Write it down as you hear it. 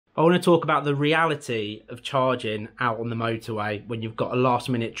I want to talk about the reality of charging out on the motorway when you've got a last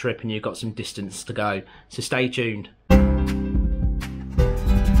minute trip and you've got some distance to go. So stay tuned.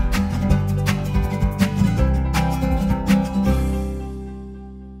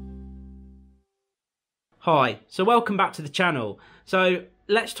 Hi, so welcome back to the channel. So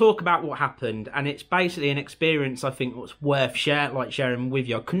let's talk about what happened, and it's basically an experience I think was worth sharing with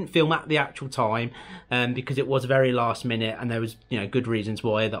you. I couldn't film at the actual time because it was very last minute, and there was good reasons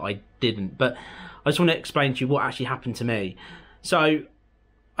why that I didn't. But I just want to explain to you what actually happened to me. So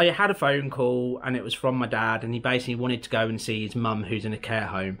I had a phone call, and it was from my dad, and he basically wanted to go and see his mum who's in a care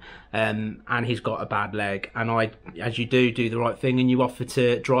home, and he's got a bad leg. And I, as you do the right thing, and you offer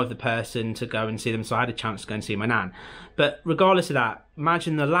to drive the person to go and see them. So I had a chance to go and see my nan. But regardless of that,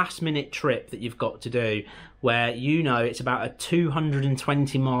 imagine the last minute trip that you've got to do where it's about a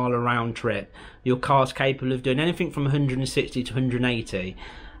 220 mile around trip. Your car's capable of doing anything from 160 to 180.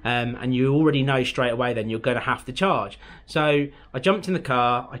 And you already know straight away then you're going to have to charge. So I jumped in the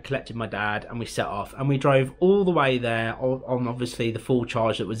car, I collected my dad, and we set off, and we drove all the way there on obviously the full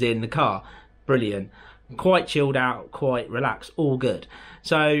charge that was in the car. Brilliant. Quite chilled out, quite relaxed, all good.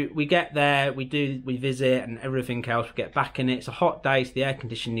 So we get there, we visit and everything else, we get back in it. It's a hot day, so the air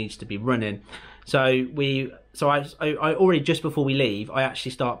conditioning needs to be running. So I already, just before we leave, I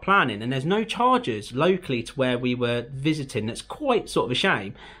actually start planning, and there's no chargers locally to where we were visiting. That's quite sort of a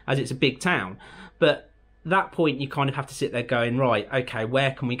shame, as it's a big town. But at that point, you kind of have to sit there going, right, okay,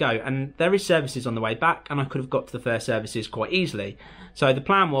 where can we go? And there is services on the way back, and I could have got to the first services quite easily. So the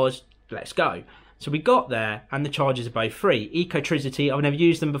plan was, let's go. So we got there, and the chargers are both free. Ecotricity, I've never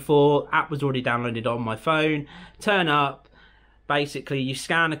used them before. App was already downloaded on my phone. Turn up. Basically, you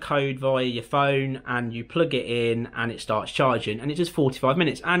scan a code via your phone and you plug it in and it starts charging, and it's just 45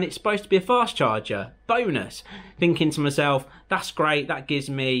 minutes, and it's supposed to be a fast charger. Bonus. Thinking to myself, that's great, that gives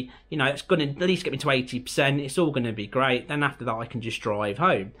me, it's going to at least get me to 80%, it's all going to be great. Then after that I can just drive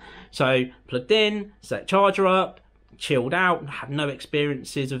home. So plugged in, set charger up, chilled out, had no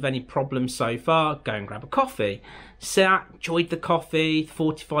experiences of any problems so far. Go and grab a coffee. Sat, enjoyed the coffee,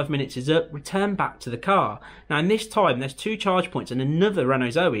 45 minutes is up, return back to the car. Now in this time there's two charge points and another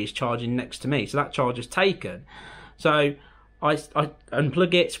Renault Zoe is charging next to me, so that charger's taken. So I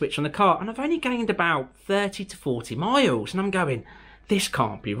unplug it, switch on the car, and I've only gained about 30 to 40 miles, and I'm going, this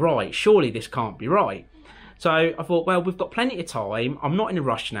can't be right, surely this can't be right. So I thought, well, we've got plenty of time, I'm not in a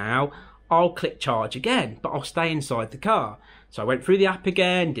rush now, I'll click charge again, but I'll stay inside the car. So I went through the app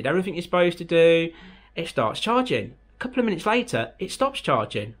again, did everything you're supposed to do. It starts charging. A couple of minutes later, it stops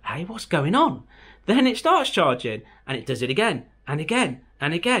charging. Hey, what's going on? Then it starts charging, and it does it again, and again,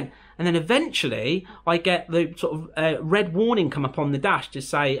 and again. And then eventually, I get the sort of red warning come up on the dash to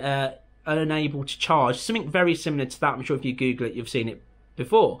say, unable to charge. Something very similar to that. I'm sure if you Google it, you've seen it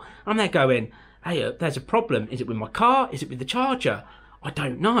before. I'm there going, hey, there's a problem. Is it with my car? Is it with the charger? I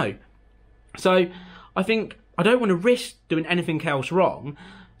don't know. So I think I don't want to risk doing anything else wrong.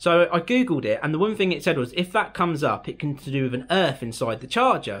 So I Googled it, and the one thing it said was, if that comes up, it can do with an earth inside the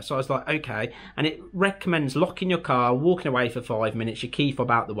charger. So I was like, okay. And it recommends locking your car, walking away for 5 minutes, your key fob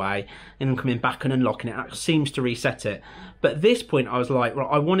out the way, and then coming back and unlocking it. That seems to reset it. But at this point, I was like, right,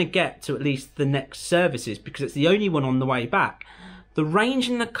 I want to get to at least the next services because it's the only one on the way back. The range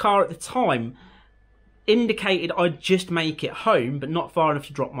in the car at the time indicated I'd just make it home, but not far enough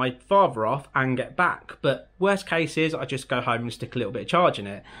to drop my father off and get back. But worst case is I just go home and stick a little bit of charge in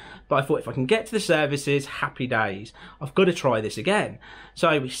it. But I thought, if I can get to the services, happy days. I've got to try this again.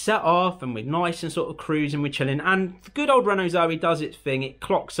 So we set off, and we're nice and sort of cruising, we're chilling, and the good old Renault Zoe does its thing. It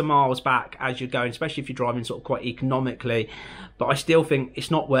clocks the miles back as you're going, especially if you're driving sort of quite economically. But I still think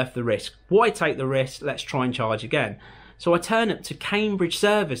it's not worth the risk. Why take the risk? Let's try and charge again. So I turn up to Cambridge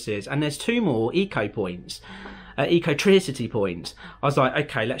services, and there's two more Ecotricity points. I was like,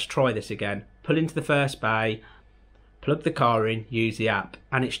 okay, let's try this again. Pull into the first bay, plug the car in, use the app,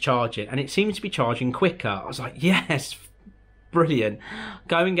 and it's charging. And it seems to be charging quicker. I was like, yes, brilliant.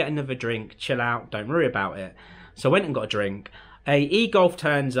 Go and get another drink, chill out, don't worry about it. So I went and got a drink. A e-Golf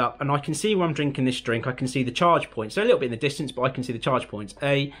turns up, and I can see where I'm drinking this drink. I can see the charge points. So a little bit in the distance, but I can see the charge points.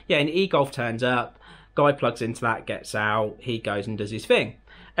 An e-Golf turns up. Guy plugs into that, gets out, he goes and does his thing.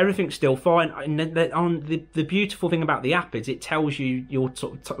 Everything's still fine. And the beautiful thing about the app is it tells you your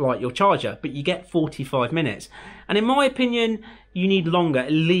your charger, but you get 45 minutes. And in my opinion, you need longer,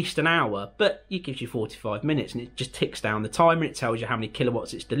 at least an hour, but it gives you 45 minutes, and it just ticks down the timer. It tells you how many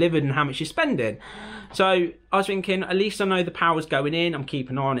kilowatts it's delivered and how much you're spending. So I was thinking, at least I know the power's going in. I'm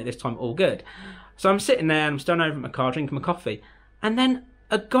keeping an eye on it this time, all good. So I'm sitting there, and I'm standing over at my car, drinking my coffee, and then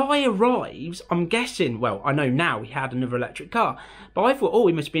a guy arrives, I'm guessing, well, I know now he had another electric car, but I thought, oh,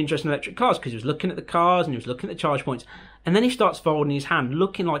 he must be interested in electric cars because he was looking at the cars and he was looking at the charge points. And then he starts folding his hand,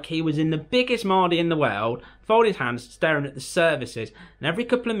 looking like he was in the biggest Mardy in the world, folding his hands, staring at the services. And every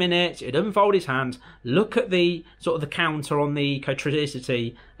couple of minutes, he'd unfold his hands, look at the sort of the counter on the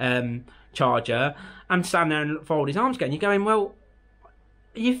Ecotricity charger, and stand there and fold his arms again. You're going, well,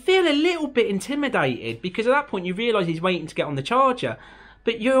 you feel a little bit intimidated because at that point you realise he's waiting to get on the charger.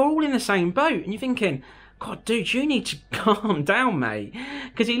 But you're all in the same boat and you're thinking, God, dude, you need to calm down, mate.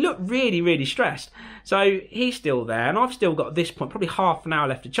 Because he looked really, really stressed. So he's still there and I've still got at this point probably half an hour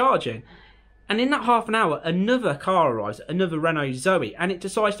left of charging. And in that half an hour, another car arrives, another Renault Zoe, and it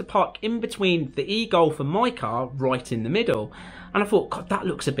decides to park in between the e-Golf and my car right in the middle. And I thought, God, that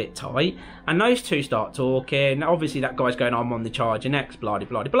looks a bit tight. And those two start talking. Obviously, that guy's going, I'm on the charger next, blah, blah,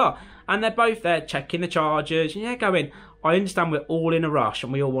 blah, blah. And they're both there checking the chargers. And they're going, I understand we're all in a rush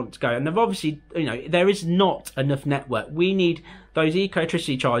and we all want to go. And they've obviously, you know, there is not enough network. We need those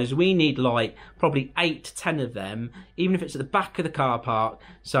Ecotricity chargers. We need like probably 8 to 10 of them, even if it's at the back of the car park.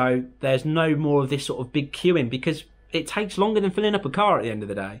 So there's no more of this sort of big queuing because it takes longer than filling up a car at the end of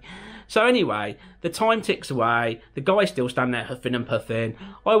the day. So anyway, the time ticks away. The guy's still standing there huffing and puffing.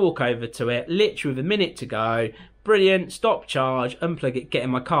 I walk over to it, literally with a minute to go. Brilliant, stop charge, unplug it, get in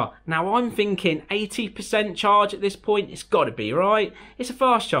my car. Now I'm thinking 80% charge at this point, it's got to be, right? It's a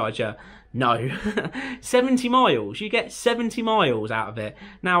fast charger. No, 70 miles, you get 70 miles out of it.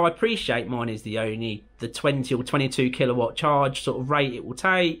 Now I appreciate mine is the 20 or 22 kilowatt charge sort of rate it will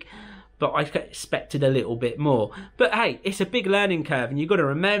take, but I expected a little bit more. But hey, it's a big learning curve and you've got to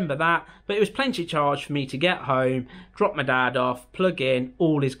remember that. But it was plenty of charge for me to get home, drop my dad off, plug in,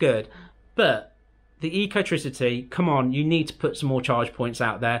 all is good. But the Ecotricity, come on, you need to put some more charge points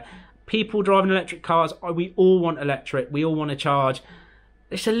out there. People driving electric cars, we all want electric, we all want to charge.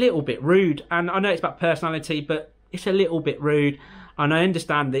 It's a little bit rude, and I know it's about personality, but it's a little bit rude. And I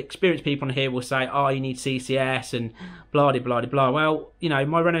understand the experienced people on here will say, oh, you need CCS and blah, blah, blah. Well, you know,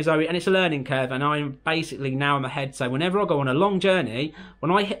 my Renault Zoe, and it's a learning curve, and I'm basically now in my head, so whenever I go on a long journey, when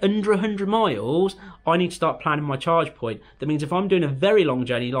I hit under 100 miles, I need to start planning my charge point. That means if I'm doing a very long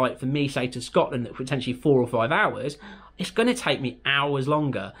journey, like for me, say to Scotland, that's potentially 4 or 5 hours, it's going to take me hours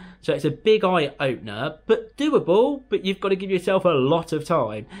longer. So it's a big eye opener, but doable, but you've got to give yourself a lot of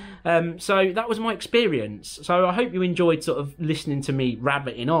time. So that was my experience. So I hope you enjoyed sort of listening to me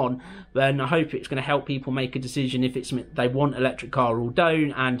rabbiting on, and I hope it's going to help people make a decision if it's something they want electric car or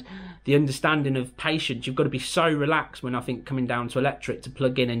don't, and the understanding of patience. You've got to be so relaxed when I think coming down to electric to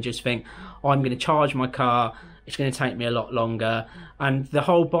plug in and just think, oh, I'm going to charge my car, it's going to take me a lot longer. And the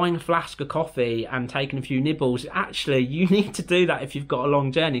whole buying a flask of coffee and taking a few nibbles, actually you need to do that if you've got a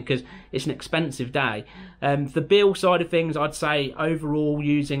long journey because it's an expensive day. The bill side of things, I'd say overall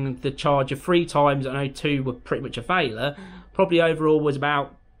using the charger 3 times, I know 2 were pretty much a failure, probably overall was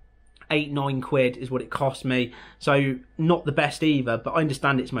about 8-9 quid is what it cost me. So not the best either, but I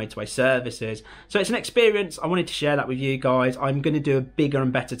understand it's Motorway services. So it's an experience. I wanted to share that with you guys. I'm going to do a bigger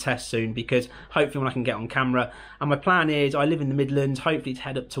and better test soon because hopefully when I can get on camera. And my plan is I live in the Midlands, hopefully to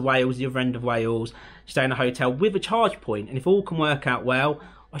head up to Wales, the other end of Wales, stay in a hotel with a charge point. And if all can work out well,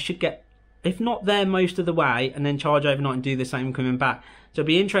 I should get, if not there most of the way, and then charge overnight and do the same coming back. So it'll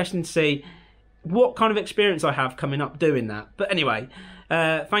be interesting to see what kind of experience I have coming up doing that. But anyway,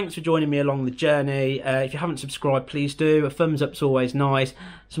 thanks for joining me along the journey. If you haven't subscribed, please do. A thumbs up's always nice.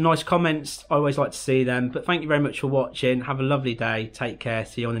 Some nice comments, I always like to see them. But thank you very much for watching. Have a lovely day. Take care.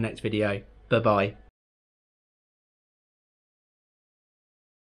 See you on the next video. Bye bye.